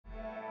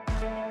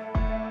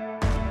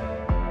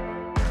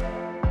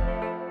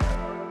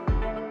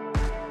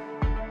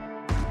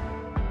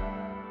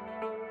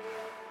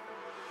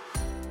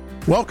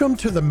Welcome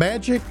to the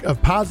Magic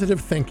of Positive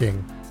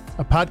Thinking,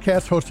 a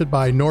podcast hosted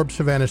by Norb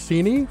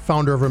Savannasini,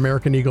 founder of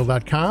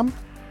AmericanEagle.com,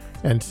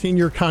 and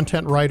senior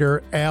content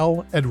writer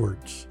Al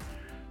Edwards.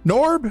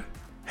 Norb,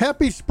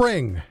 happy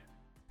spring.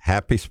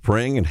 Happy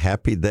spring and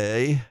happy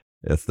day.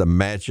 It's the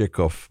magic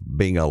of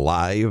being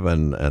alive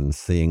and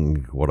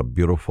seeing what a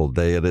beautiful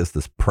day it is,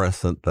 this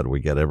present that we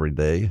get every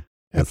day.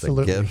 It's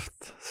Absolutely. a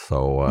gift.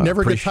 So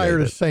Never get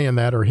tired of saying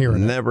that or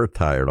hearing it. Never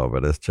tired of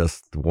it. It's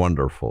just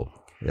wonderful.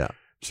 Yeah.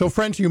 So,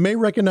 friends, you may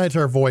recognize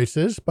our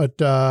voices,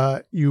 but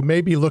you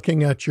may be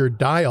looking at your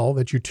dial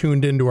that you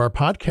tuned into our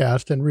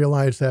podcast and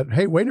realize that,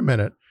 hey, wait a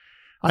minute.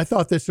 I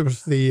thought this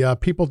was the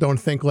People Don't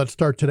Think Let's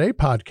Start Today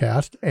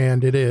podcast,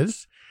 and it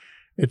is.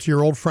 It's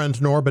your old friends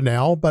Norb and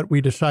Al, but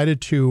we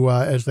decided to,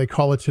 as they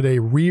call it today,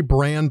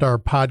 rebrand our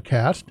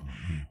podcast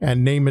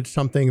and name it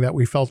something that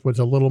we felt was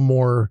a little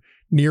more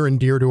near and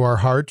dear to our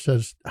hearts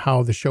as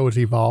how the show has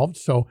evolved.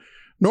 So,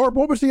 Norb,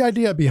 what was the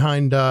idea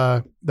behind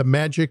the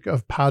magic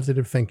of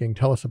positive thinking?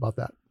 Tell us about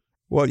that.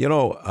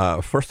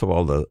 Well, first of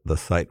all, the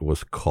site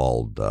was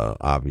called,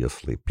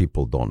 obviously,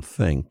 People Don't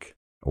Think,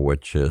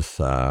 which is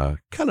kind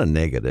of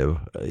negative,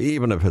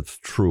 even if it's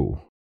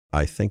true.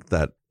 I think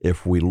that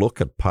if we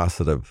look at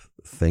positive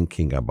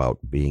thinking about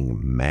being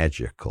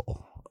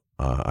magical,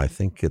 I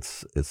think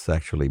it's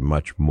actually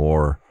much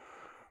more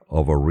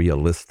of a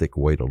realistic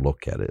way to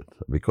look at it,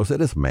 because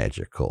it is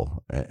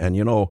magical. And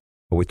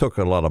we talk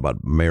a lot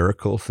about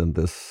miracles in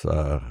this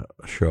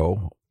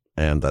show,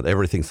 and that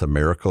everything's a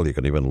miracle. You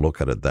can even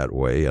look at it that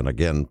way. And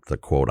again, to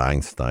quote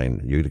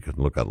Einstein, you can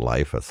look at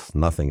life as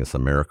nothing is a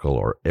miracle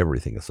or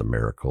everything is a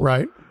miracle.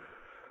 Right.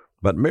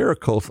 But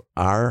miracles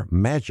are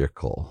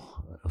magical.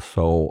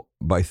 So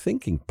by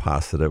thinking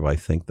positive, I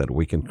think that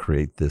we can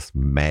create this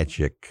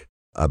magic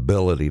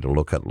ability to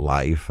look at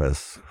life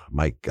as,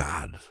 my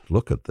God,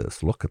 look at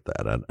this, look at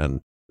that,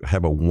 and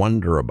have a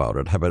wonder about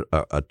it, have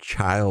a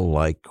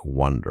childlike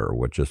wonder,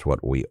 which is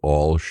what we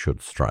all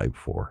should strive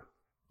for.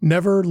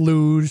 Never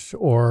lose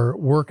or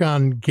work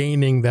on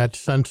gaining that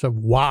sense of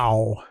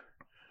wow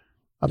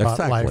about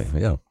life.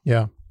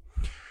 Yeah.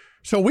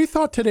 So we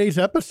thought today's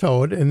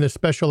episode, in this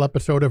special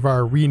episode of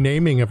our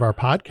renaming of our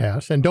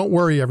podcast, and don't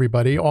worry,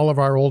 everybody, all of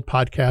our old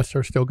podcasts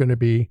are still going to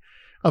be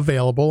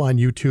available on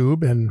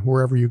YouTube and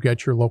wherever you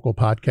get your local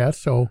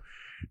podcasts. So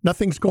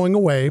nothing's going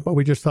away, but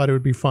we just thought it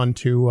would be fun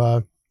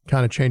to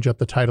kind of change up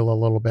the title a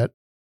little bit.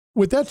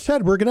 With that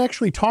said, we're going to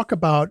actually talk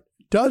about,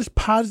 does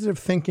positive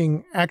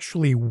thinking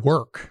actually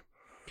work?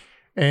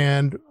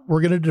 And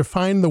we're going to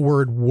define the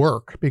word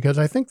work, because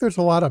I think there's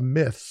a lot of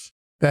myths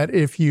that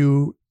if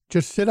you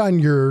just sit on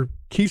your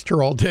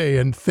keister all day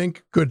and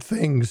think good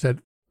things, that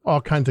all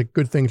kinds of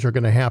good things are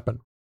going to happen.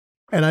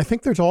 And I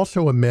think there's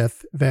also a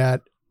myth that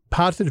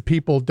positive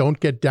people don't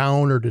get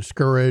down or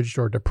discouraged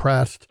or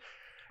depressed,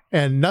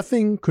 and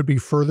nothing could be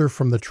further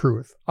from the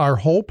truth. Our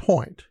whole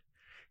point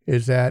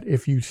is that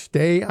if you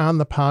stay on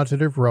the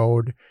positive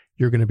road,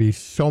 you're going to be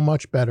so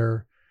much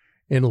better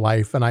in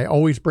life. And I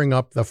always bring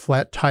up the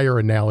flat tire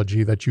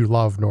analogy that you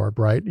love, Norb,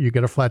 right? You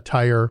get a flat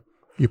tire,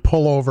 you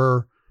pull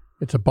over,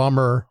 it's a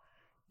bummer,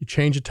 you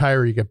change a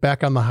tire, you get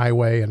back on the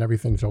highway, and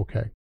everything's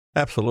okay.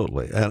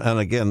 Absolutely. And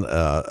again,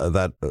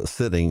 that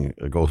sitting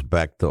goes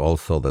back to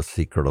also the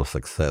secret of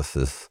success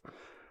is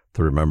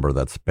to remember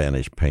that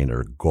Spanish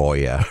painter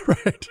Goya.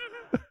 Right.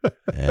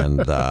 And,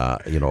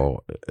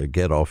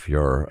 get off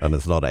your, and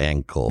it's not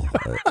ankle.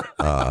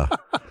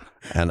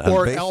 And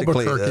or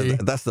basically, Albuquerque.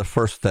 That's the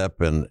first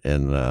step in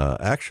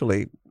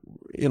actually,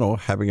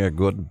 having a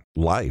good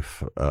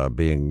life,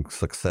 being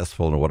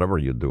successful in whatever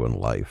you do in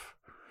life.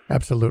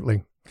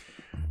 Absolutely.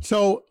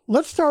 So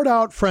let's start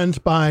out, friends,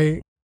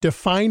 by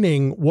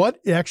defining what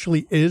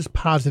actually is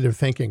positive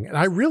thinking. And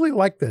I really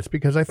like this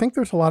because I think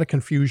there's a lot of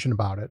confusion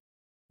about it.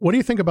 What do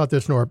you think about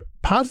this, Norb?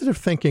 Positive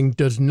thinking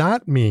does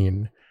not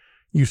mean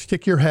you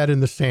stick your head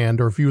in the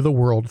sand or view the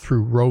world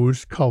through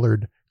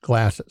rose-colored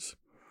glasses.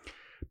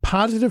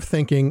 Positive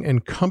thinking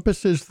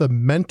encompasses the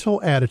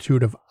mental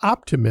attitude of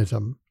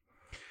optimism,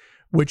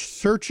 which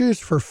searches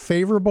for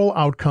favorable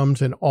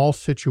outcomes in all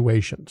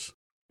situations.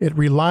 It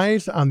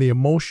relies on the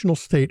emotional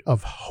state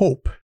of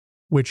hope,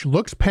 which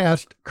looks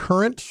past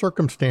current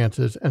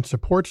circumstances and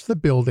supports the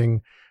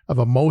building of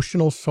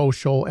emotional,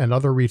 social, and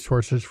other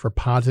resources for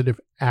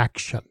positive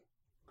action.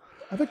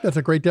 I think that's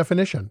a great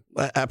definition.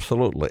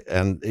 Absolutely.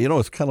 And,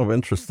 it's kind of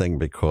interesting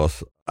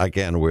because,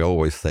 again, we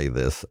always say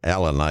this,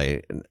 Al and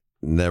I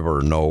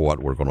never know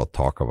what we're going to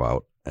talk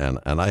about. And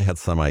I had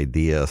some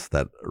ideas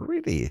that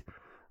really,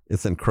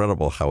 it's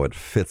incredible how it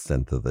fits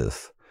into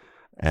this.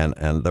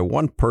 And the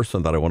one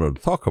person that I wanted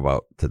to talk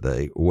about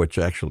today, which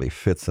actually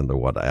fits into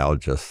what Al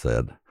just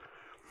said,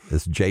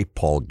 is J.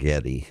 Paul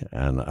Getty.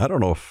 And I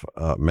don't know if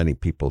many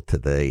people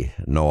today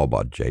know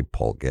about J.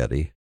 Paul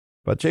Getty,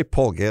 but J.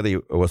 Paul Getty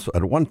was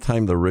at one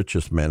time the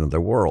richest man in the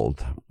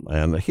world.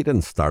 And he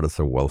didn't start as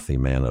a wealthy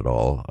man at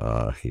all.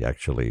 He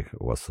actually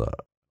was an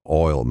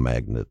oil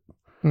magnate.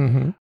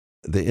 Mm-hmm.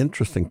 the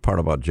interesting part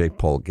about J.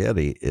 Paul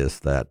Getty is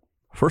that,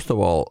 first of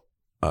all,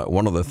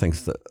 one of the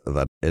things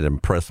that it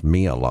impressed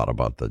me a lot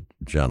about the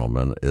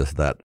gentleman is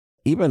that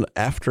even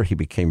after he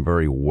became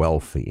very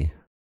wealthy,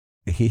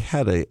 he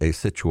had a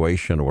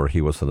situation where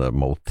he was in a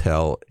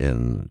motel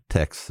in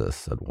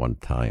Texas at one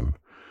time.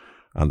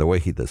 And the way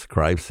he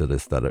describes it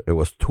is that it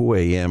was 2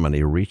 a.m. and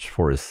he reached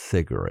for his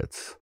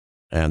cigarettes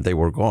and they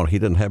were gone. He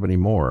didn't have any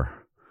more.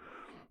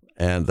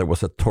 And there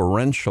was a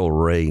torrential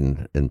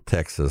rain in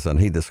Texas, and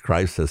he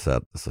describes this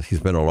as he's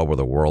been all over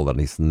the world and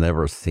he's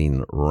never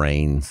seen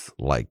rains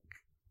like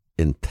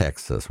in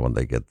Texas when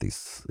they get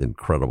these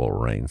incredible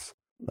rains.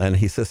 And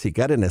he says he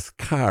got in his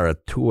car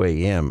at 2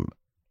 a.m.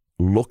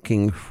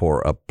 looking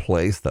for a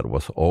place that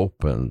was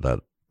open that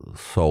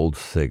sold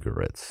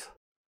cigarettes.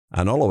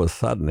 And all of a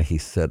sudden he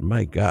said,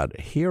 my God,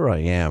 here I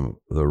am,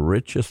 the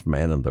richest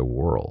man in the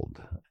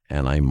world,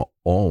 and I'm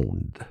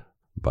owned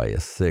by a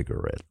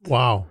cigarette.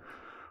 Wow.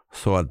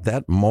 So at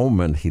that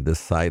moment, he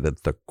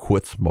decided to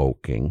quit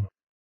smoking,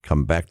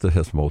 come back to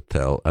his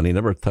motel, and he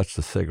never touched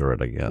a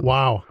cigarette again.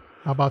 Wow.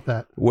 How about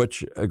that?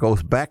 Which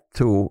goes back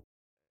to,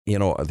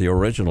 the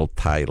original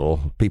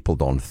title, People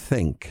Don't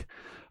Think.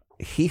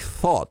 He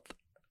thought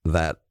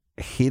that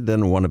he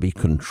didn't want to be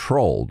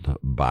controlled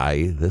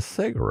by the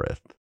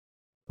cigarette.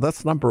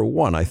 That's number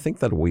one. I think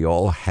that we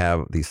all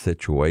have these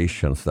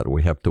situations that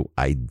we have to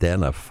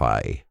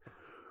identify.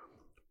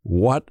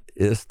 What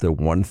is the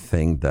one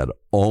thing that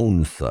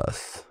owns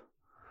us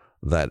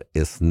that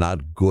is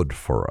not good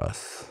for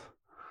us?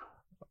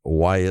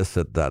 Why is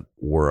it that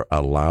we're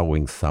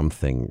allowing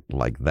something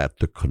like that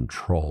to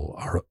control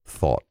our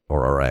thought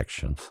or our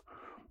actions?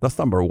 That's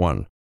number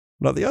one.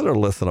 Now, the other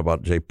lesson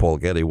about J. Paul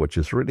Getty, which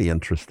is really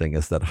interesting,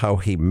 is that how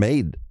he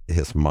made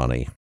his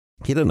money.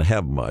 He didn't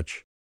have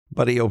much,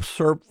 but he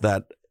observed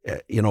that,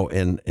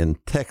 in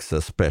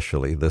Texas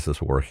especially, this is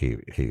where he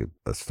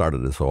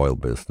started his oil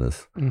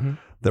business. Mm-hmm.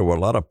 There were a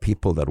lot of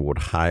people that would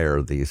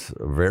hire these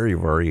very,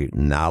 very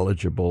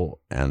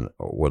knowledgeable and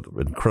with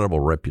incredible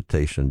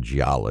reputation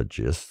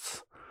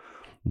geologists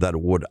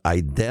that would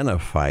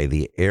identify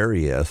the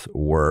areas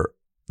where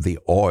the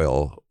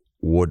oil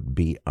would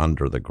be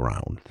under the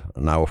ground.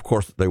 Now, of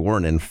course, they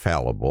weren't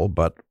infallible,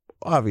 but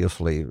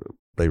obviously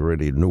they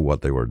really knew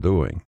what they were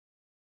doing.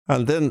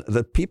 And then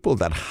the people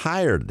that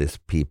hired these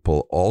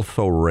people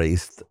also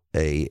raised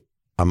a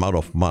amount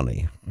of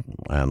money.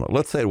 And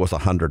let's say it was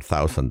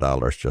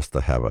 $100,000 just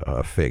to have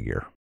a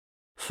figure.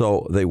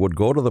 So they would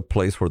go to the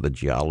place where the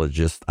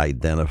geologist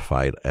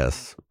identified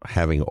as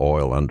having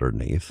oil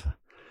underneath,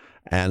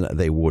 and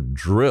they would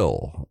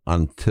drill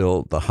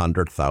until the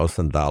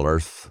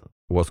 $100,000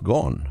 was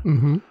gone.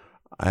 Mm-hmm.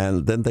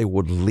 And then they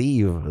would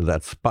leave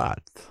that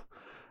spot.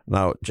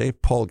 Now, J.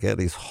 Paul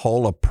Getty's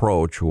whole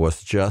approach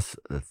was just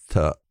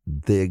to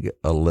dig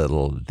a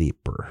little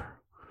deeper.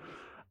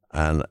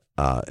 And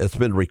it's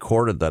been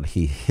recorded that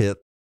he hit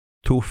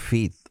 2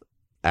 feet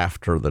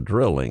after the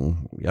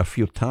drilling a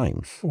few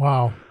times.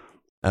 Wow.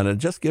 And it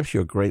just gives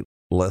you a great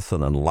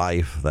lesson in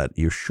life that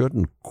you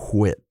shouldn't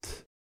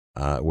quit,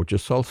 which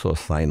is also a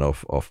sign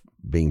of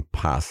being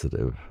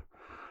positive.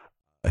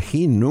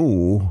 He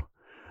knew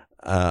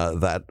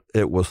that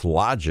it was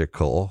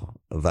logical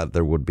that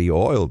there would be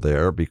oil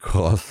there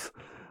because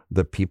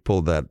the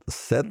people that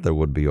said there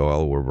would be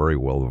oil were very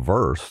well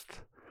versed.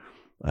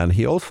 And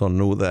he also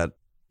knew that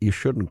you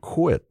shouldn't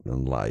quit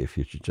in life.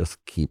 You should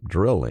just keep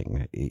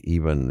drilling,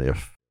 even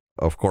if,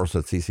 of course,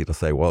 it's easy to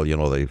say, well,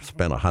 they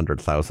spent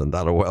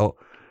 $100,000. Well,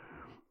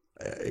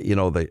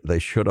 they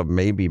should have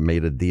maybe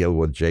made a deal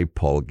with J.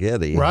 Paul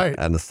Getty, right,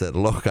 and said,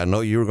 look, I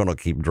know you're going to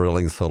keep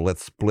drilling, so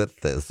let's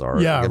split this, or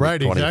give me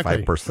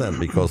 25%,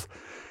 exactly. Because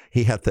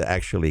he had to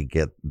actually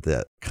get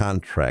the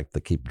contract to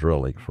keep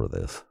drilling for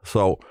this.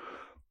 So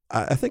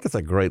I think it's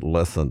a great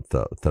lesson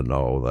to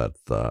know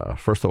that,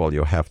 first of all,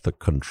 you have to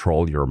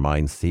control your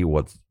mind, see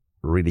what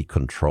really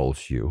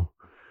controls you.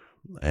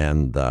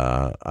 And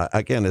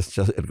again,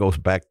 it goes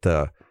back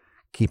to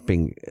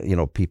keeping,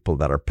 people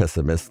that are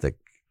pessimistic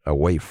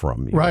away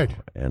from you. Right.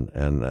 And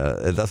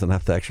it doesn't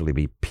have to actually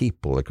be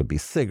people. It could be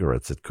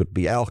cigarettes. It could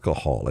be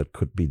alcohol. It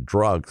could be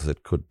drugs.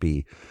 It could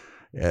be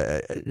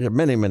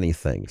many, many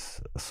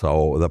things.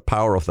 So the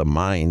power of the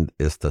mind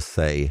is to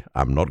say,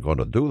 I'm not going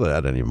to do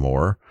that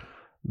anymore,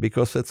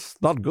 because it's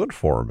not good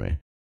for me.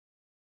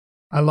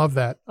 I love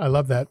that.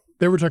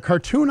 There was a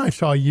cartoon I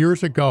saw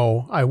years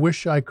ago. I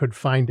wish I could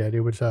find it.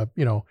 It was a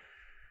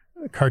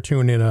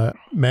cartoon in a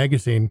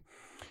magazine.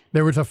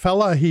 There was a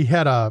fella, he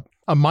had a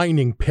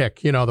mining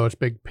pick, those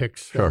big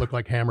picks that look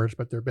like hammers,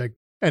 but they're big.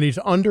 And he's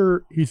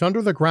under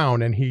the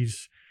ground and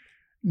he's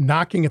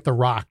knocking at the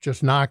rock,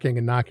 just knocking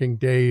and knocking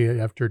day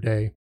after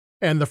day.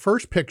 And the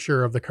first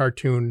picture of the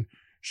cartoon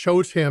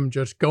shows him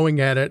just going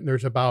at it, and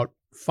there's about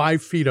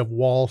 5 feet of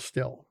wall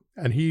still,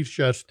 and he's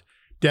just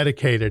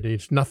dedicated.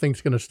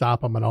 Nothing's going to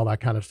stop him and all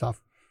that kind of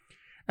stuff.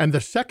 And the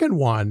second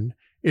one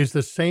is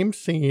the same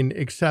scene,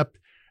 except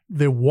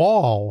the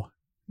wall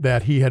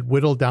that he had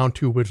whittled down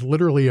to was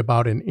literally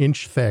about an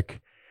inch thick,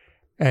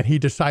 and he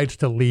decides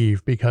to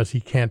leave because he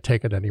can't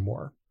take it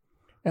anymore.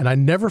 And I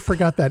never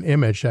forgot that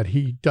image that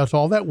he does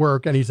all that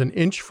work and he's an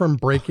inch from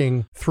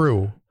breaking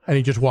through and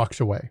he just walks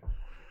away.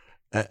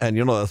 And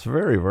that's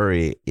very,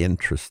 very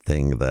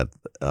interesting that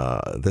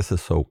this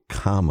is so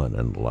common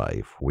in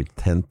life. We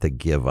tend to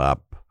give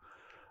up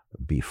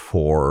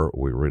before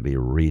we really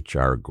reach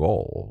our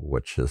goal,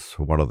 which is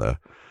one of the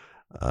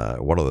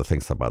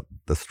things about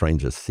The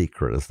Strangest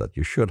Secret is that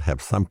you should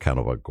have some kind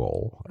of a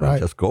goal and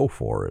just go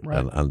for it,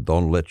 and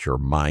don't let your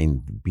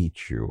mind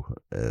beat you.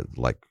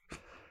 The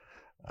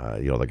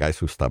guys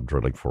who stopped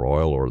drilling for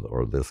oil,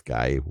 or this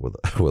guy with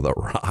a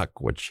rock,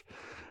 which.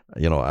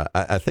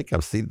 I think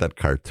I've seen that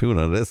cartoon,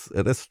 and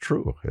it is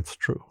true. It's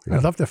true. Yeah.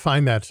 I'd love to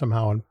find that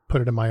somehow and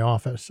put it in my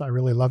office. I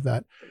really love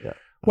that. Yeah.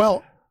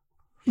 Well,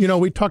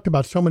 we talked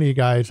about so many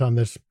guys on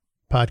this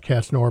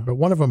podcast, Norb, but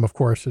one of them, of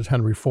course, is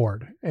Henry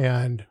Ford.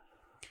 And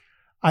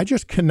I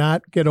just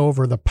cannot get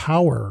over the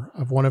power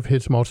of one of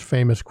his most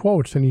famous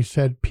quotes. And he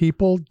said,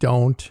 people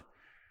don't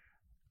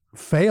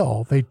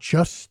fail. They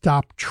just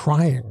stop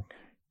trying.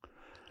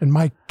 And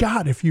my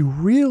God, if you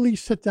really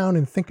sit down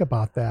and think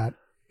about that,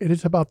 it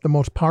is about the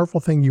most powerful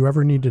thing you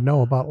ever need to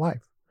know about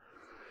life.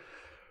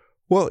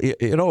 Well,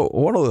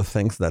 one of the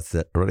things that's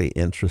really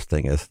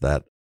interesting is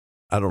that,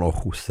 I don't know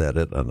who said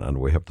it, and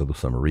we have to do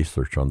some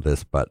research on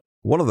this, but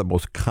one of the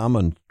most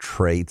common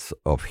traits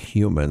of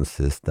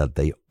humans is that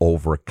they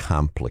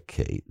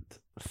overcomplicate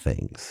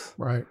things.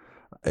 Right.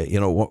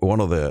 One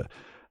of the,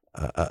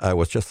 I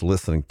was just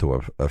listening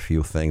to a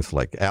few things,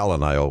 like Al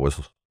and I always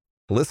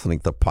listening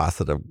to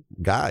positive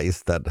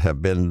guys that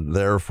have been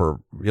there for,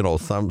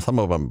 some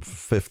of them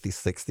 50,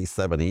 60,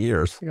 70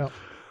 years. Yeah.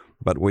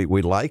 But we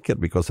like it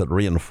because it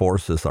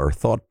reinforces our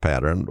thought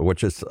pattern,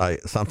 which is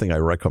something I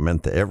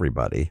recommend to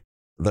everybody.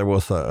 There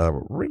was a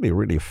really,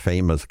 really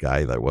famous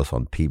guy that was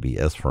on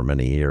PBS for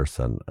many years,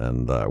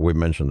 and we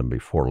mentioned him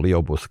before,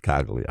 Leo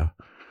Buscaglia.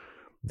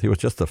 He was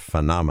just a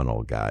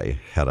phenomenal guy,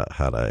 had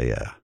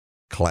a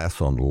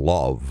class on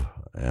love,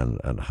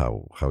 and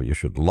how you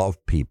should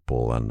love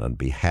people and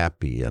be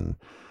happy. And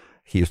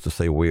he used to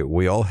say,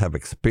 we all have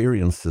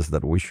experiences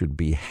that we should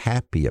be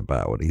happy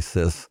about. He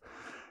says,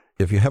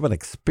 if you have an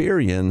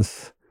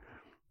experience,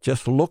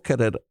 just look at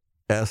it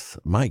as,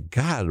 my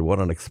God, what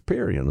an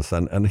experience.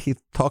 And he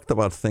talked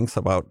about things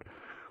about,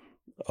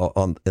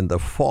 in the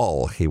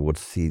fall, he would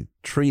see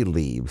tree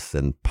leaves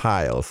in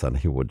piles, and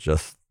he would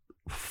just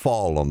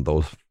fall on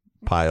those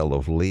pile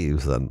of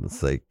leaves and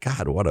say,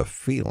 God, what a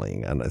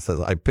feeling. And I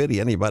says, I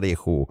pity anybody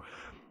who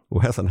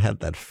hasn't had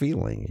that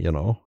feeling,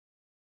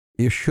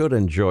 You should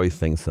enjoy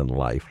things in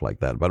life like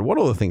that. But one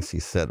of the things he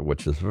said,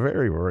 which is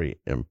very, very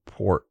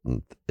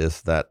important,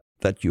 is that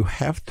you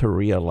have to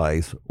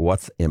realize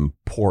what's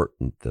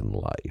important in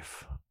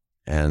life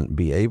and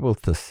be able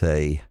to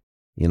say,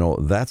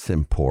 that's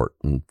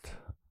important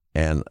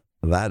and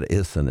that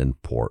isn't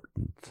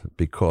important,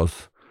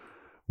 because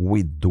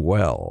we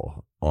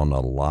dwell on a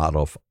lot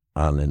of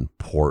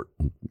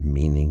unimportant,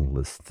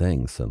 meaningless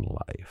things in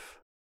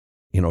life.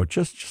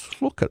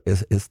 Just look at,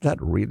 is that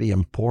really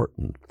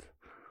important?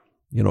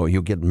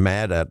 You get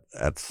mad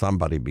at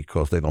somebody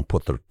because they don't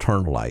put their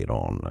turn light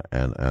on,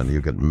 and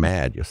you get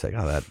mad. You say,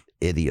 that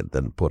idiot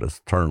didn't put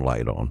his turn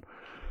light on.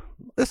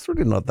 It's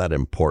really not that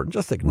important.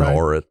 Just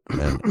ignore it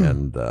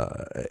and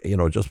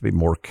just be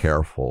more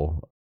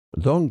careful.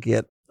 Don't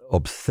get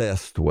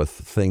obsessed with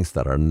things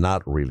that are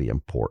not really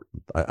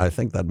important. I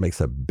think that makes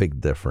a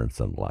big difference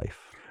in life.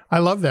 I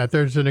love that.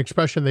 There's an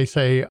expression they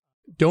say,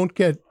 don't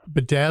get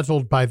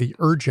bedazzled by the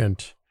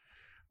urgent,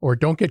 or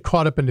don't get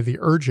caught up into the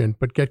urgent,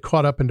 but get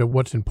caught up into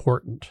what's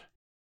important.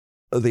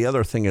 The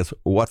other thing is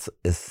what's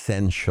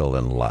essential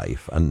in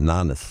life and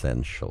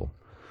non-essential.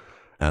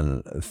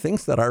 And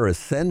things that are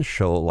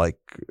essential, like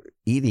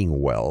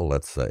eating well,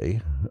 let's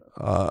say,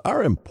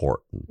 are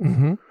important.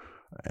 Mm-hmm.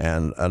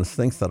 And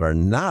things that are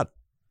not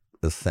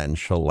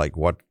essential, like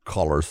what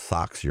color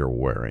socks you're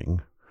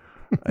wearing,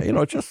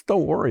 just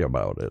don't worry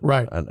about it.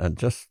 Right. And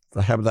just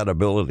have that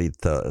ability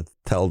to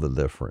tell the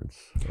difference.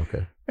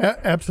 Okay.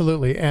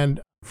 Absolutely.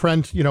 And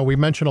friends, we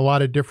mention a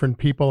lot of different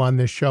people on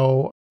this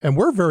show, and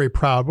we're very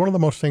proud. One of the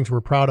most things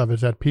we're proud of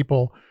is that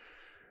people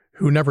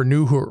who never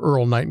knew who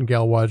Earl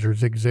Nightingale was, or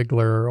Zig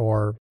Ziglar,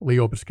 or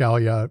Leo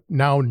Buscaglia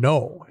now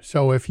know.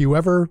 So if you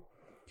ever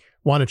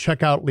want to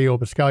check out Leo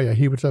Buscaglia,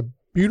 he was a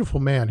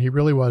beautiful man. He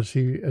really was.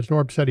 As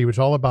Norb said, he was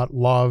all about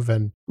love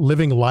and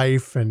living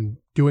life and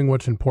doing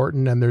what's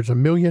important. And there's a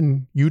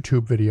million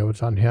YouTube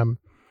videos on him.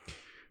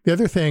 The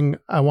other thing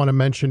I want to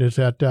mention is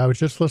that I was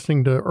just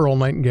listening to Earl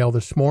Nightingale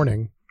this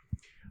morning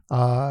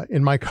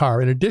in my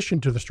car. In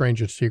addition to The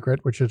Strangest Secret,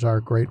 which is our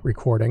great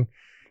recording,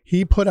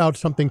 he put out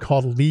something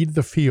called Lead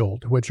the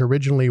Field, which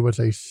originally was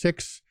a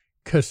 6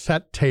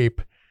 cassette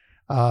tape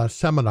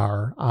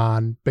seminar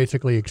on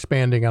basically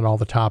expanding on all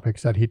the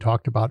topics that he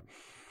talked about.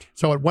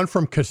 So it went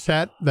from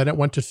cassette, then it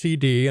went to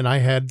CD, and I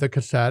had the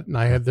cassette and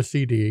I had the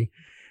CD,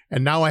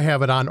 and now I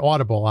have it on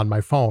Audible on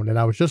my phone. And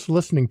I was just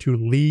listening to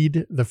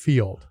Lead the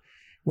Field,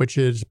 which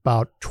is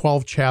about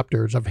 12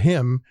 chapters of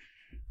him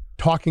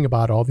talking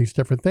about all these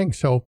different things.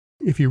 So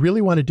If you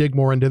really want to dig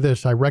more into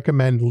this, I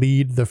recommend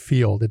Lead the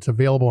Field. It's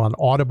available on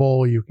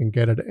Audible. You can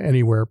get it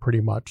anywhere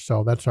pretty much.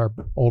 So that's our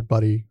old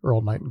buddy,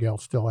 Earl Nightingale,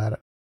 still at it.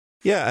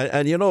 Yeah.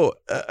 And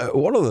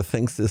one of the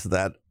things is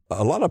that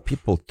a lot of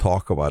people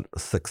talk about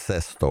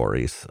success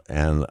stories,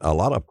 and a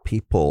lot of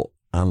people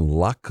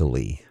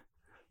unluckily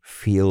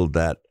feel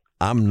that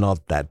I'm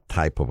not that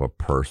type of a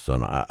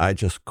person. I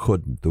just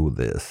couldn't do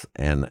this.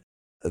 And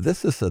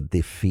this is a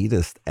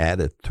defeatist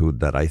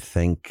attitude that I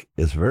think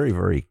is very,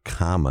 very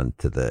common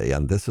today.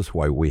 And this is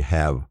why we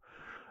have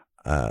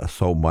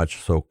so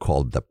much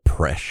so-called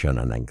depression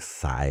and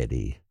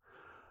anxiety.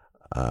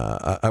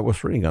 I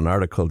was reading an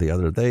article the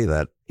other day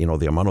that,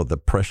 the amount of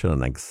depression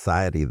and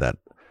anxiety that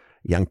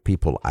young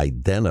people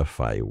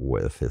identify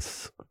with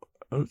is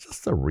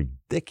just a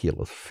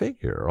ridiculous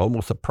figure,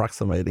 almost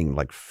approximating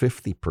like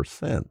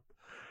 50%,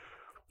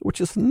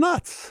 which is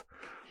nuts.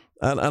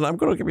 And I'm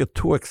going to give you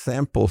two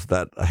examples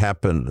that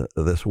happened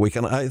this week.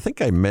 And I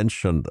think I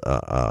mentioned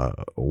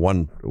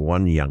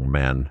one young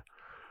man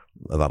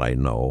that I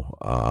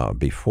know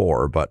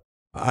before, but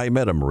I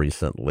met him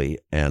recently,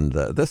 and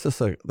this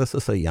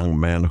is a young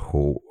man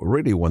who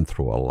really went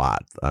through a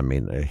lot. I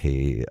mean,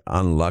 he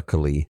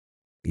unluckily,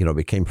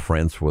 became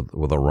friends with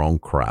the wrong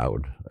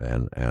crowd,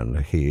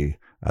 and he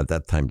at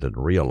that time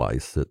didn't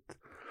realize it.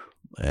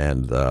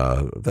 And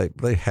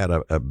they had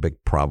a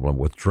big problem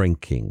with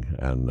drinking,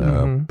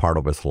 and part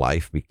of his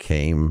life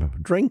became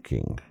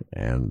drinking.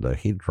 And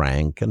he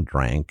drank and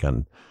drank,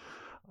 and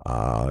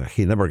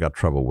he never got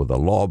trouble with the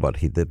law, but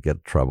he did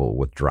get trouble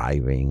with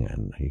driving,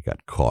 and he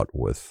got caught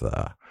with,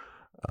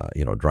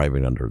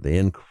 driving under the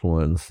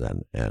influence,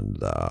 and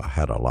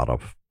had a lot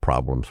of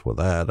problems with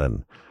that.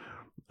 And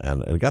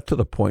it got to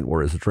the point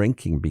where his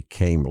drinking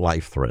became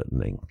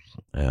life-threatening,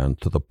 and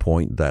to the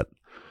point that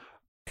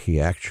he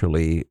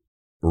actually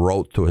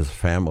wrote to his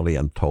family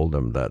and told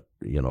them that,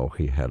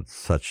 he had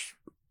such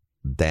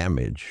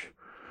damage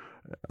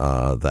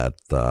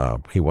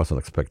that he wasn't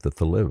expected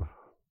to live.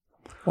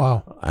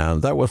 Wow.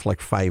 And that was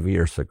like 5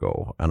 years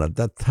ago. And at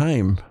that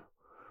time,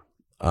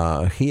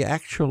 he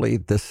actually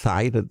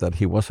decided that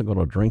he wasn't going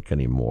to drink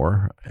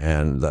anymore,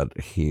 and that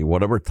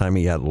whatever time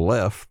he had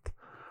left,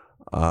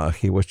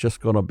 he was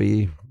just going to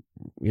be,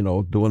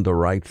 doing the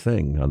right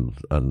thing,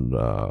 and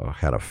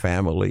had a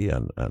family,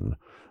 and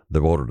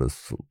devoted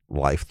his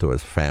life to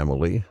his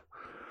family.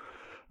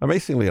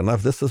 Amazingly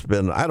enough, this has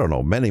been, I don't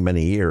know, many,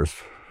 many years,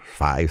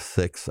 5,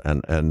 6,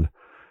 and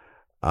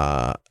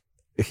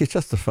he's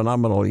just a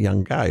phenomenal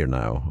young guy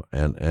now.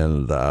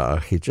 And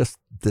he just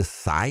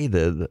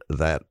decided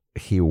that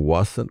he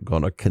wasn't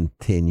going to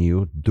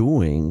continue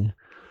doing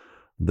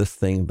this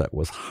thing that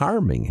was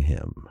harming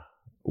him,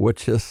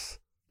 which is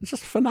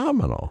just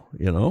phenomenal,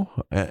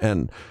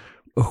 and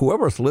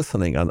whoever's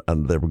listening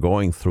and they're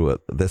going through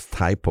this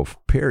type of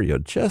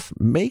period, just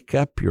make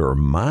up your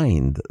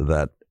mind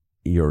that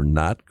you're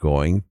not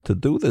going to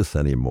do this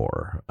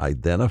anymore.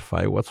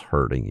 Identify what's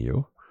hurting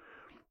you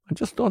and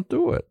just don't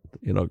do it.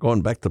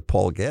 Going back to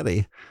Paul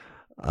Getty,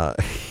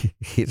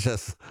 he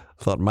just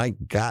thought, my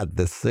God,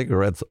 this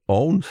cigarettes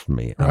owns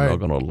me. I'm not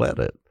going to let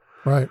it.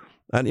 Right.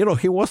 And,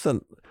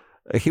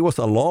 he was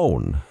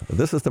alone.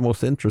 This is the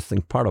most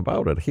interesting part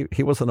about it.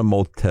 He was in a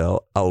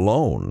motel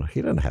alone.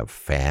 He didn't have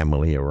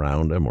family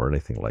around him or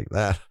anything like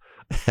that.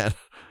 And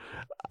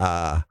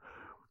a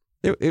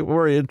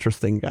very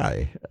interesting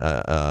guy.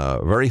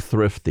 Very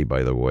thrifty,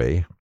 by the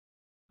way.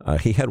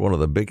 He had one of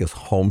the biggest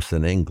homes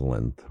in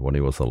England when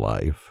he was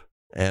alive.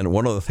 And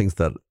one of the things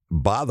that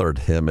bothered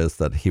him is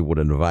that he would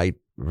invite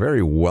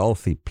very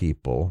wealthy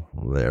people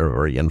there,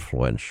 very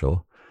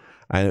influential,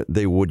 and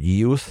they would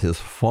use his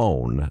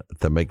phone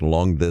to make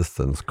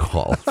long-distance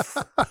calls.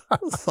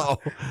 So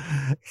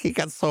he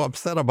got so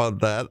upset about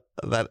that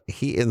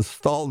he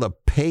installed a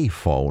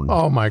payphone.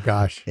 Oh, my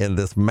gosh. In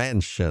this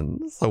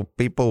mansion, so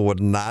people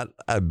would not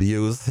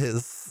abuse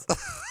his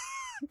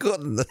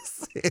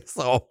goodness.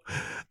 So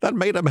that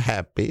made him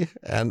happy.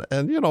 And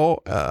I'm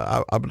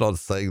not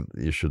saying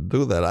you should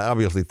do that.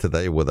 Obviously,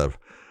 today with a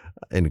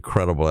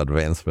incredible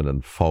advancement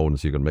in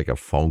phones, you can make a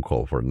phone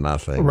call for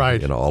nothing,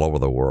 right? All over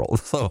the world.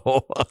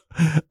 So,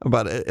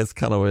 but it's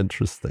kind of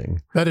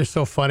interesting. That is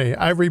so funny.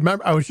 I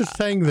was just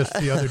saying this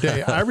the other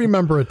day. I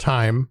remember a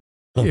time,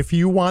 if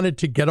you wanted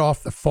to get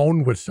off the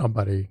phone with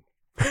somebody,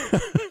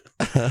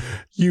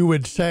 you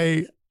would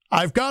say,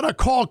 I've got a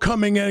call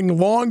coming in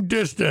long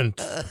distance.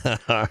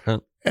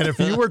 And if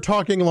you were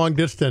talking long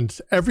distance,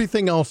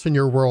 everything else in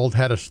your world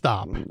had to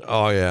stop.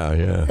 Oh, yeah,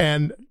 yeah.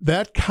 And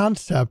that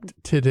concept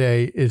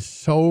today is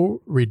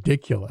so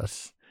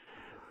ridiculous.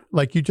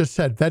 Like you just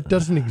said, that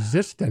doesn't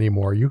exist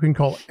anymore. You can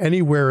call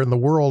anywhere in the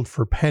world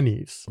for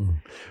pennies.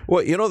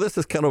 Well, this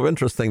is kind of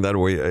interesting that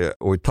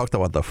we talked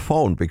about the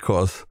phone,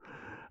 because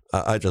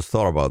I just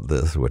thought about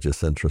this, which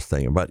is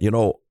interesting. But,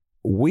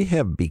 we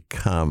have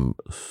become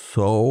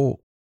so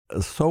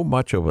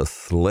much of a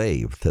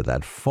slave to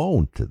that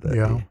phone today.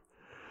 Yeah.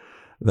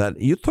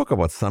 That you talk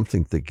about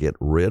something to get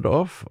rid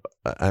of.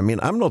 I mean,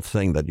 I'm not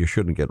saying that you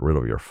shouldn't get rid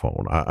of your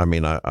phone. I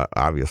mean, I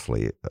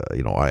obviously,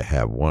 I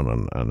have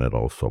one and it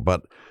also.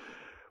 But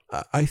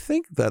I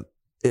think that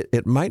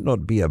it might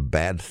not be a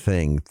bad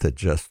thing to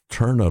just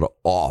turn it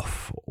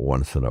off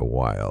once in a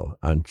while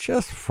and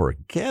just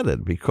forget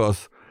it,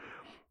 because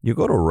you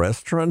go to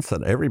restaurants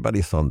and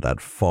everybody's on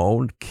that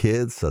phone,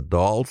 kids,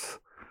 adults,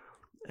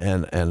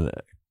 and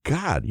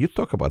God, you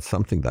talk about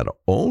something that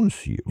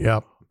owns you.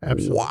 Yep,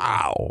 absolutely.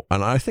 Wow.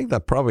 And I think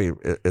that probably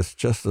is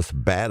just as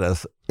bad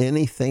as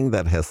anything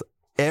that has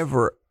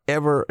ever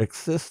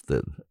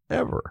existed,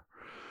 ever,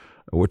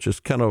 which is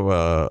kind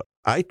of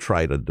I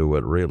try to do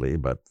it really,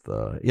 but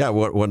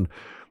when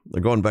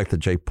going back to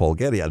J. Paul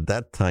Getty, at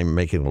that time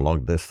making a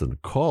long distance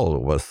call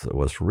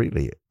was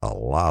really a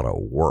lot of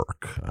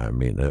work. I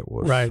mean, it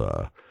was right.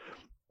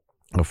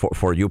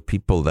 For you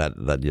people that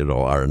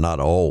are not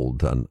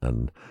old,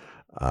 and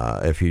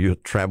if you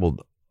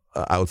traveled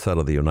outside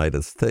of the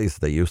United States,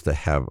 they used to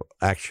have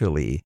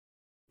actually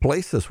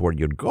places where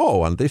you'd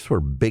go, and these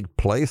were big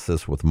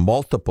places with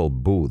multiple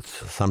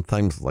booths,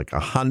 sometimes like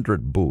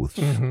 100 booths.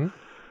 Mm-hmm.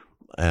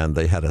 And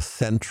they had a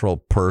central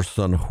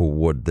person who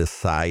would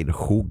decide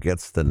who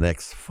gets the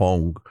next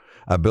phone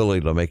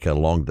ability to make a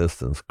long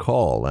distance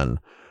call, and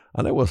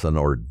it was an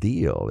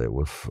ordeal. It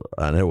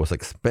was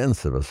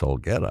expensive as all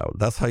get out.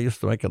 That's how I used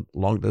to make a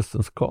long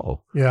distance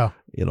call. Yeah,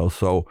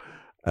 so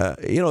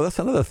that's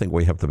another thing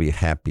we have to be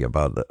happy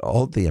about.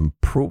 All the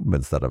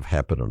improvements that have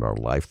happened in our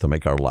life to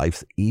make our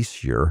lives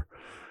easier,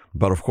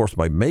 but of course,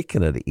 by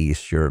making it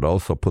easier, it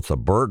also puts a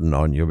burden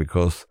on you,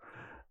 because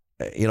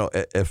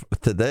if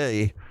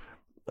today.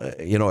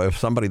 If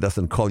somebody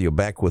doesn't call you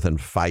back within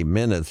 5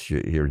 minutes,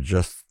 you're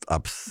just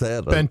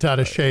upset. Bent out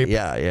of shape.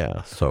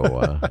 Yeah.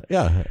 So,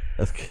 yeah.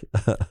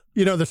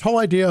 This whole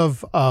idea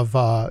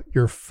of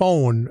your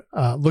phone,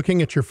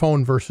 looking at your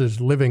phone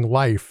versus living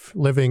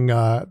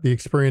the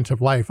experience of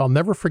life. I'll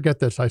never forget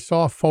this. I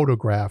saw a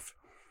photograph.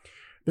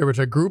 There was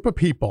a group of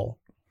people,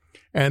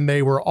 and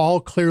they were all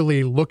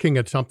clearly looking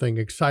at something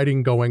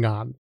exciting going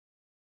on.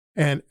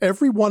 And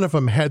every one of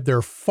them had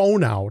their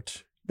phone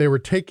out. They were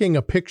taking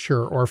a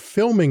picture or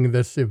filming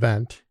this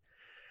event,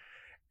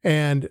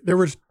 and there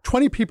was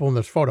 20 people in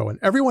this photo, and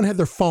everyone had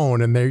their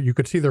phone, and you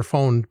could see their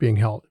phone being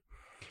held.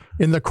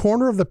 In the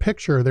corner of the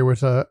picture, there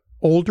was an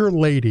older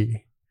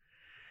lady,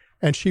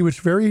 and she was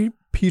very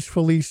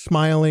peacefully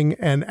smiling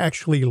and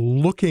actually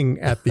looking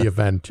at the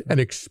event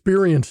and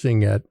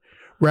experiencing it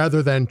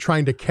rather than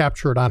trying to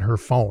capture it on her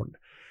phone.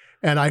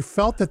 And I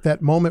felt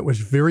that moment was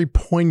very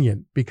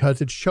poignant,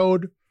 because it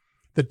showed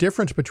the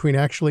difference between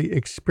actually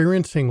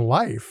experiencing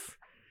life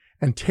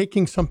and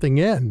taking something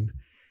in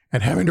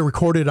and having to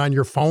record it on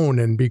your phone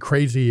and be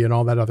crazy and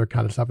all that other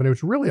kind of stuff. And it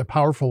was really a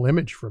powerful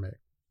image for me.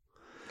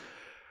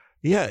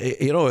 Yeah,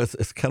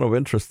 it's kind of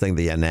interesting,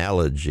 the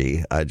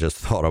analogy. I just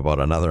thought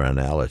about another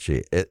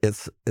analogy.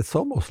 It's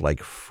almost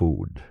like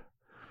food.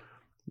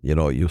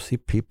 You see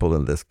people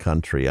in this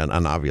country, and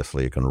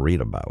obviously you can read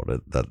about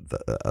it, that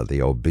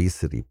the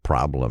obesity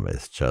problem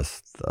is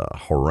just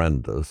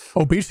horrendous.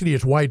 Obesity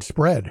is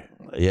widespread.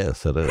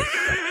 Yes, it is.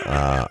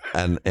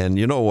 And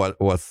you know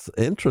what's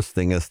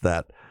interesting is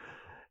that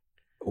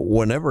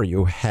whenever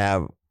you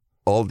have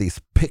all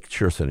these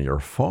pictures in your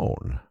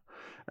phone,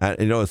 and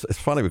it's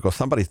funny because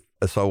somebody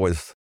is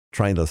always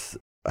trying to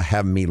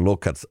have me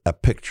look at a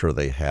picture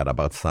they had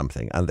about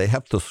something, and they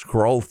have to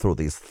scroll through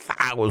these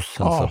thousands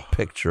of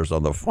pictures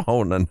on the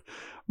phone, and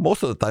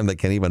most of the time they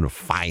can't even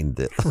find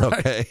it,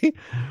 okay? Right.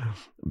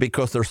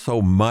 Because there's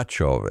so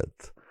much of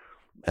it.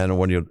 And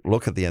when you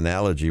look at the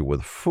analogy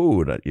with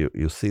food,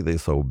 you see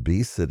this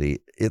obesity.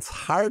 It's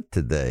hard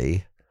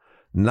today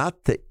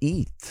not to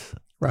eat,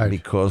 right?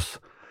 Because,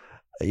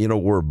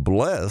 we're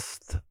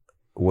blessed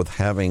with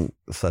having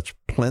such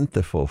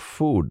plentiful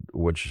food,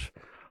 which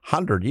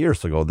 100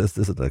 years ago, this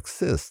didn't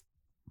exist.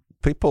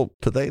 People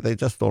today, they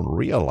just don't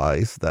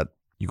realize that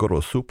you go to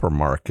a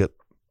supermarket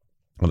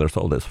and there's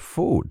all this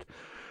food.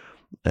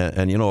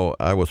 And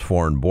I was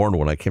foreign born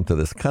when I came to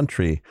this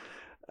country.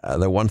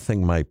 The one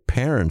thing my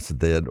parents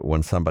did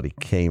when somebody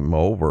came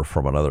over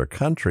from another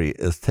country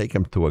is take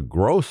them to a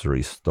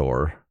grocery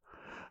store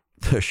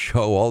to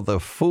show all the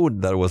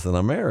food that was in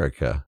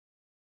America.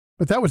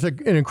 But that was an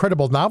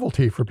incredible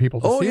novelty for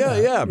people to see.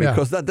 Yeah,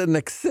 because that didn't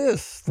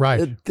exist. Right.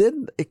 It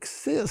didn't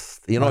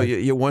exist.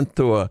 You went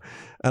to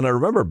and I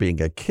remember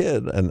being a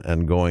kid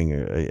and going,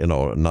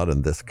 not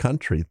in this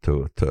country,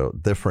 to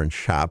different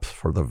shops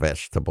for the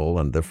vegetable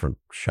and different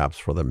shops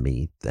for the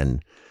meat.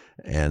 And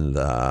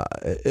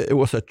it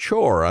was a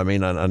chore. I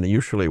mean, and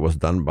usually it was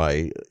done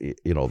by,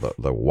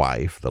 the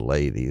wife, the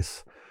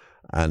ladies.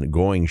 And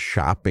going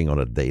shopping on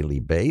a daily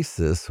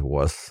basis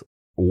was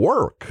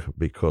work,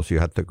 because you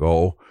had to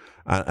go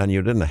and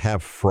you didn't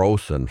have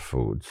frozen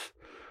foods.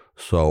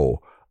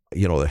 So,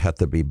 they had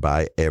to be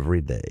by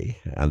every day.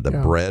 And the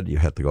bread, you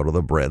had to go to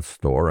the bread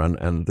store.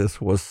 And this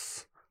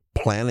was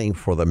planning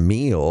for the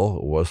meal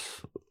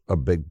was a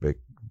big, big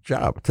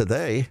job.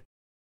 Today,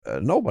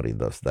 nobody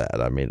does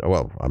that. I mean,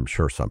 well, I'm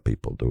sure some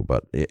people do,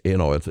 but,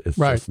 it's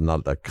right. just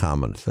not a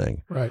common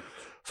thing. Right.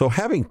 So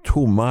having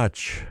too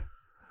much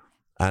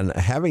and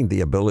having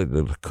the ability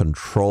to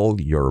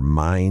control your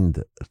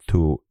mind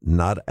to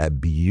not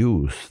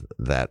abuse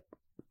that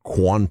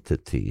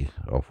quantity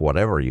of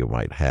whatever you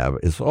might have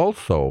is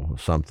also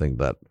something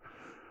that,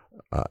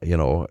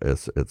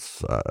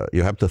 it's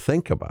you have to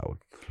think about,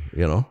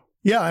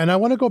 Yeah, and I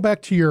want to go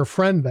back to your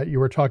friend that you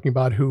were talking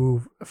about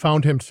who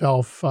found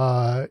himself,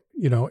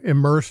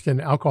 immersed in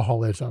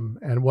alcoholism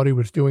and what he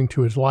was doing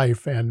to his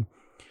life. And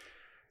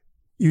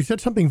you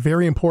said something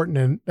very important,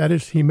 and that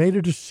is he made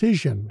a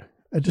decision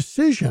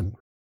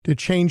to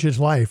change his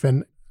life.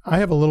 And I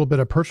have a little bit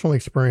of personal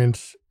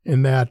experience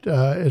in that,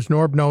 as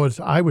Norb knows,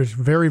 I was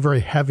very,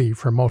 very heavy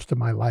for most of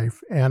my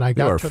life. And I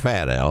got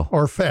fat, Al.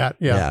 Or fat,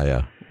 yeah.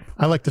 Yeah.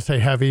 I like to say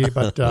heavy,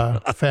 but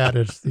fat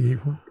is the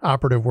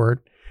operative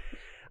word.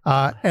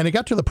 And it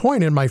got to the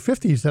point in my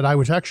 50s that I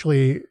was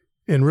actually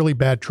in really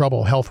bad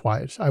trouble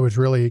health-wise. I was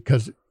really,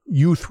 because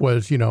youth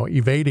was,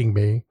 evading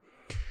me.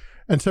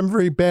 And some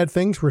very bad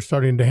things were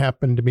starting to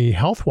happen to me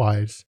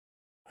health-wise.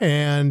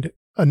 And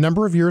a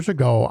number of years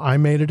ago, I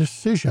made a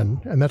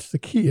decision, and that's the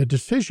key, a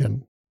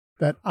decision,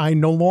 that I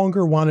no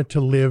longer wanted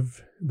to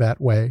live that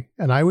way.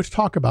 And I always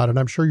talk about it,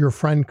 I'm sure your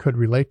friend could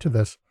relate to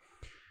this.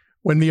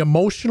 When the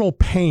emotional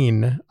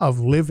pain of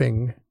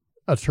living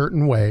a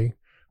certain way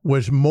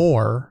was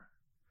more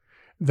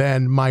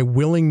than my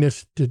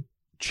willingness to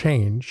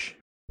change,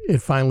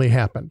 it finally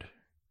happened.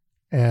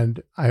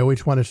 And I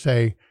always want to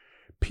say,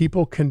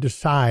 people can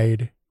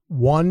decide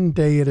one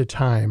day at a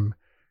time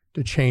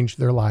to change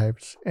their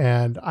lives.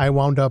 And I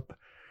wound up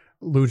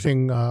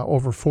losing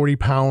over 40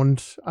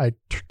 pounds. I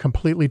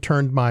completely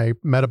turned my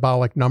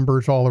metabolic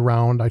numbers all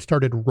around. I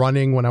started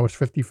running when I was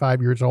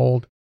 55 years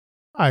old.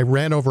 I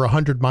ran over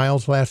 100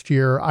 miles last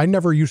year. I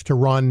never used to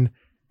run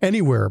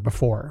anywhere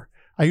before.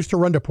 I used to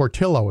run to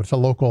Portillo. It's a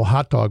local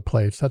hot dog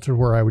place. That's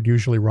where I would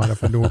usually run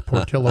if a new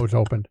Portillo's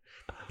opened.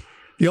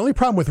 The only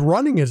problem with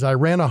running is I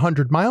ran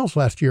 100 miles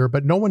last year,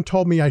 but no one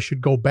told me I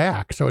should go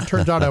back. So it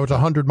turns out I was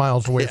 100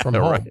 miles away from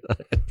home. Right.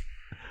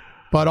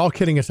 But all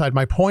kidding aside,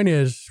 my point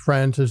is,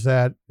 friends, is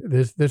that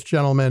this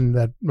gentleman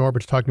that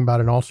Norbert's talking about,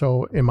 and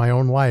also in my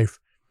own life,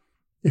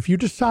 if you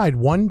decide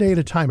one day at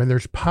a time, and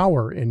there's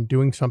power in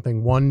doing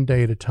something one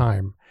day at a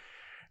time,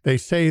 they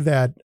say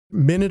that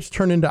minutes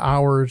turn into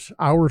hours,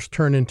 hours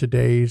turn into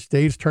days,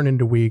 days turn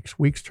into weeks,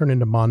 weeks turn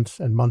into months,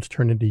 and months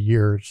turn into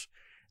years.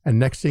 And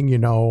next thing you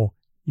know,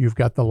 you've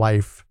got the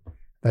life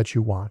that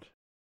you want.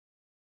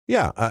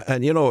 Yeah.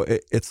 And,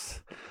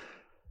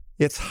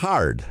 it's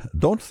hard.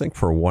 Don't think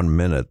for 1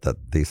 minute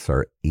that these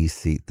are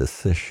easy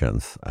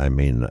decisions. I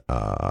mean,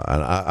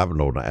 and I've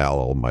known Al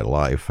all my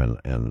life,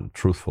 and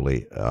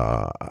truthfully,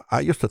 I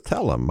used to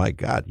tell him, my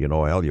God,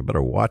 Al, you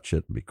better watch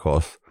it,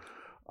 because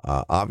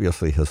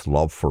obviously his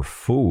love for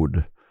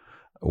food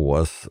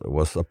was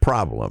a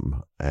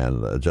problem.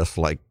 And just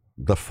like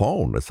the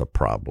phone is a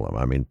problem.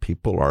 I mean,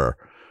 people are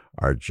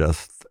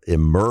just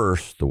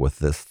immersed with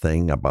this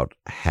thing about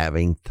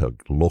having to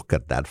look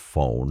at that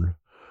phone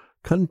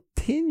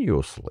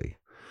continuously.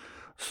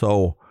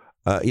 So,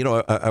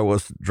 I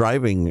was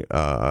driving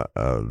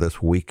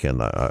this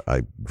weekend.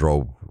 I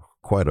drove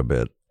quite a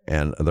bit,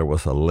 and there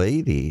was a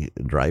lady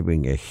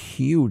driving a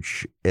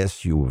huge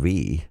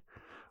SUV,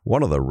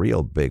 one of the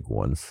real big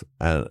ones,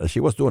 and she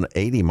was doing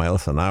 80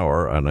 miles an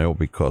hour. I know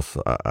because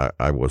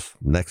I was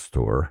next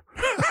to her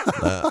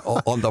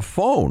on the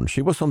phone.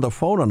 She was on the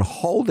phone and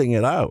holding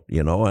it out,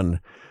 and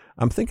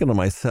I'm thinking to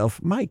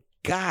myself, my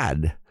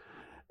God,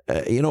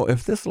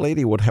 if this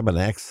lady would have an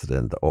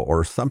accident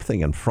or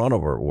something in front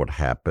of her would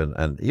happen,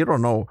 and you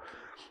don't know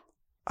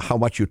how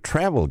much you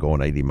travel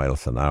going 80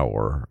 miles an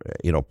hour,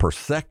 per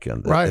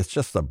second. Right. It's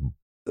just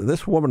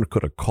this woman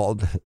could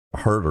have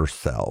hurt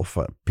herself,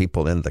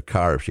 people in the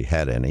car, if she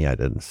had any, I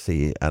didn't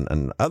see,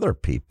 and other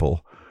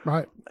people,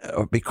 right?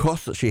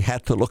 Because she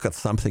had to look at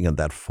something in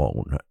that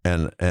phone.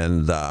 And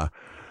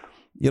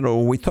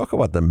when we talk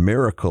about the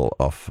miracle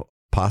of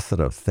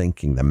positive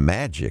thinking, the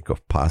magic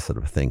of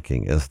positive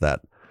thinking is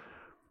that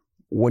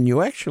when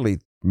you actually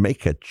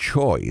make a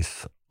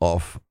choice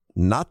of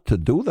not to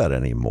do that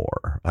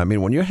anymore, I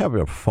mean, when you have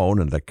your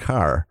phone in the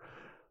car,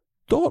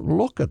 don't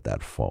look at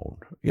that phone.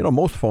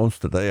 Most phones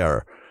today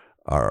are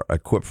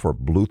equipped for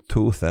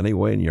Bluetooth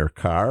anyway in your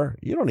car.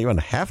 You don't even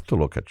have to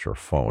look at your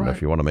phone. Right.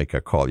 If you want to make a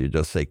call. You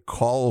just say,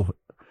 call,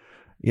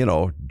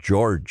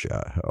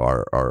 Georgia,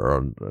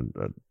 or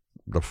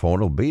the phone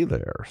will be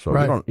there. So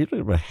right. you don't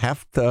even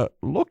have to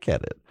look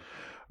at it.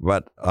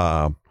 But,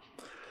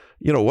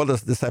 what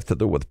does this have to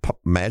do with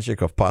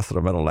magic of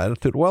positive mental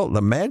attitude? Well,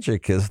 the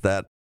magic is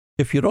that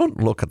if you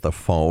don't look at the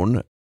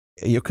phone,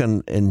 you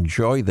can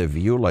enjoy the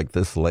view like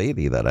this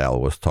lady that Al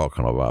was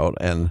talking about.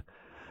 And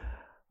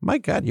my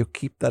God, you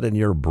keep that in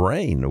your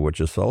brain, which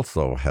is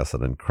also has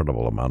an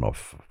incredible amount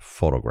of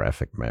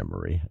photographic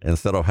memory,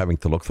 instead of having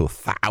to look through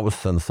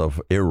thousands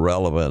of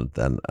irrelevant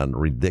and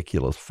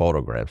ridiculous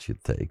photographs you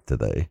take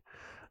today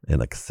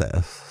in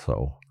excess.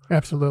 So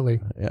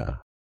absolutely. Yeah.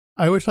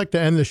 I always like to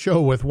end the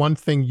show with one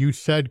thing you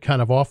said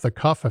kind of off the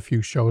cuff a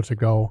few shows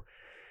ago.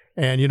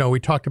 And, we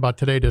talked about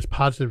today, does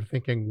positive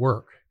thinking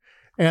work?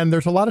 And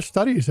there's a lot of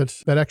studies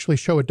that actually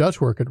show it does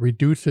work. It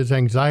reduces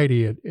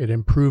anxiety. It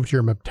improves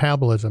your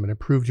metabolism. It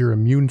improves your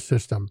immune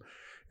system.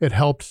 It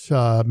helps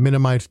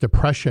minimize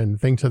depression,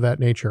 things of that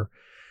nature.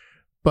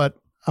 But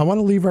I want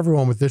to leave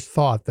everyone with this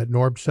thought that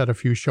Norb said a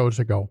few shows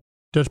ago.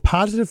 Does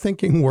positive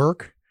thinking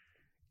work?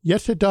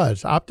 Yes, it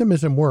does.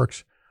 Optimism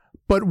works.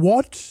 But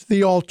what's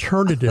the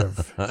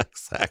alternative?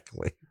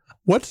 Exactly.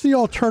 What's the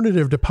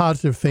alternative to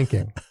positive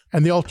thinking?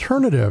 And the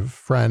alternative,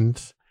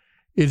 friends,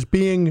 is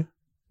being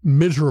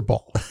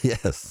miserable.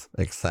 Yes,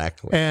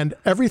 exactly. And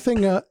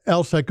everything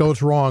else that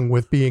goes wrong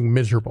with being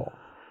miserable.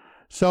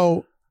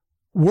 So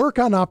work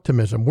on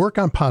optimism, work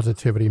on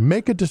positivity,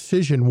 make a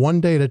decision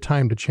one day at a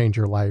time to change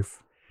your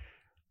life.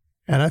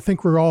 And I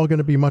think we're all going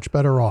to be much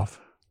better off.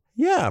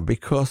 Yeah,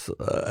 because,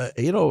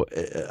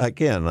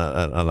 again,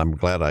 and I'm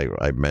glad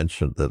I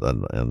mentioned it,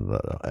 and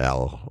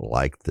Al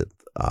liked it.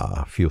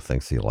 A few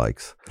things he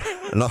likes.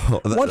 No,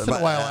 once in a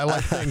while, I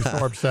like things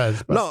Norb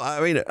says. But. No, I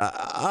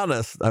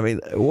mean,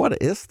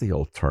 what is the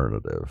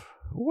alternative?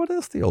 What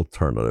is the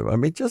alternative? I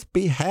mean, just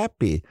be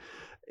happy.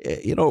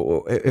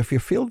 If you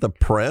feel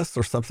depressed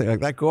or something like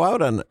that, go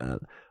out and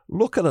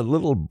look at a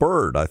little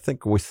bird. I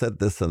think we said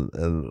this in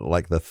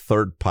like the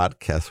third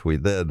podcast we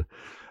did.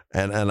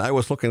 And I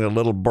was looking at a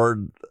little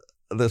bird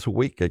this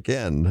week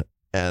again,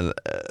 and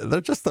they're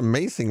just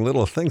amazing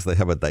little things. They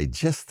have a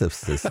digestive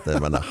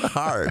system and a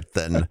heart,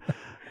 and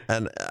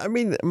I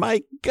mean,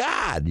 my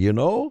God,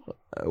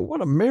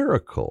 what a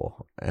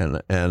miracle!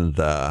 And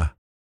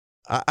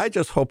I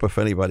just hope if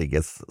anybody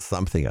gets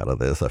something out of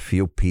this, a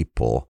few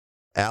people.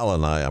 Al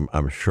and I,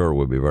 I'm sure,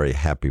 will be very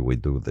happy we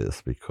do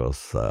this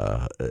because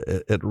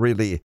it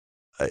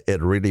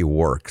really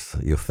works.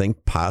 You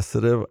think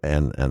positive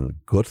and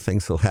good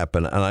things will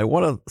happen. And I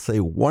want to say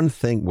one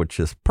thing, which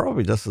is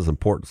probably just as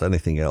important as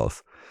anything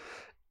else.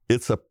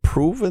 It's a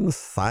proven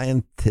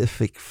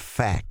scientific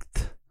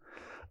fact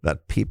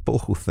that people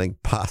who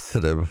think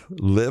positive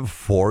live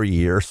 4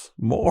 years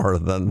more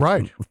than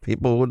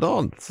people who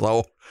don't.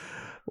 So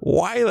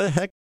why the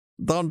heck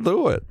don't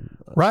do it?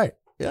 Right.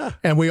 Yeah.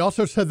 And we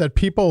also said that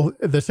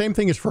the same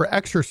thing is for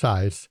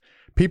exercise.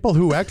 People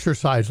who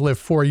exercise live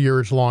 4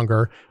 years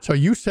longer. So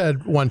you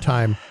said one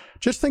time,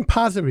 just think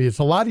positively. It's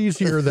a lot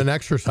easier than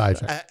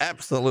exercising.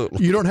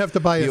 Absolutely. You don't have to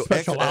buy a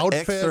special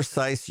outfit.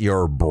 Exercise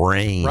your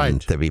brain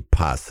to be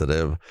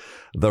positive.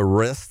 The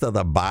rest of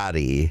the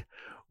body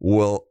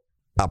will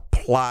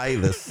apply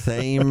the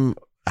same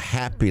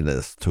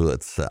happiness to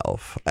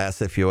itself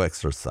as if you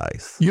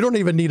exercise. You don't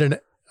even need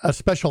a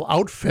special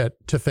outfit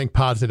to think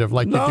positive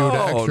like you do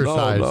to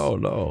exercise.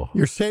 No.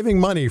 You're saving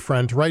money,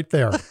 friends, right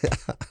there.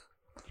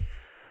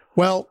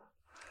 Well,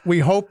 we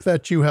hope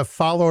that you have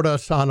followed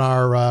us on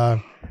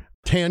our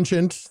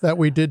tangents that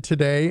we did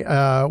today.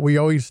 We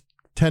always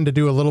tend to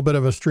do a little bit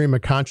of a stream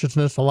of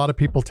consciousness. A lot of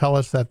people tell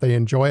us that they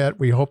enjoy it.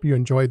 We hope you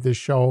enjoyed this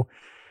show.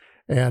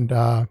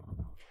 And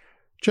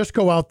just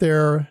go out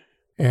there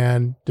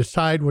and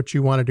decide what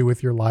you want to do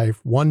with your life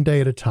one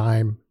day at a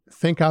time.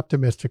 Think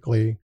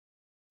optimistically.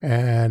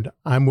 And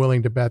I'm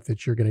willing to bet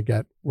that you're going to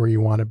get where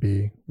you want to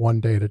be one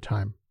day at a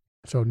time.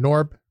 So,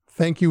 Norb,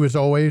 thank you as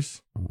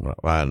always.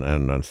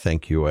 And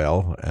thank you,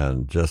 Al.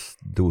 And just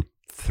do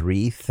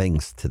 3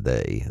 things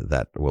today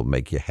that will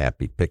make you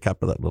happy. Pick up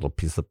that little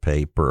piece of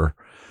paper,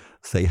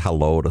 say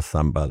hello to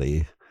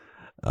somebody,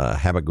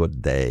 have a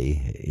good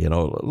day.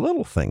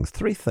 Little things,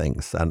 3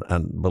 things,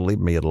 and believe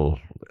me, it'll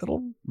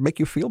make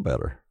you feel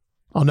better.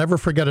 I'll never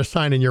forget a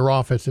sign in your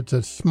office. It's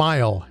a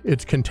smile.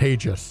 It's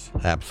contagious.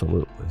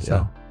 Absolutely.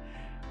 So,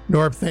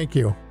 Norb, thank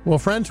you. Well,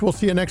 friends, we'll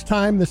see you next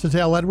time. This is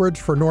Al Edwards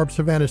for Norb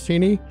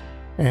Savanasini.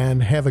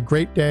 And have a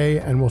great day,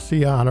 and we'll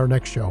see you on our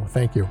next show.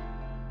 Thank you.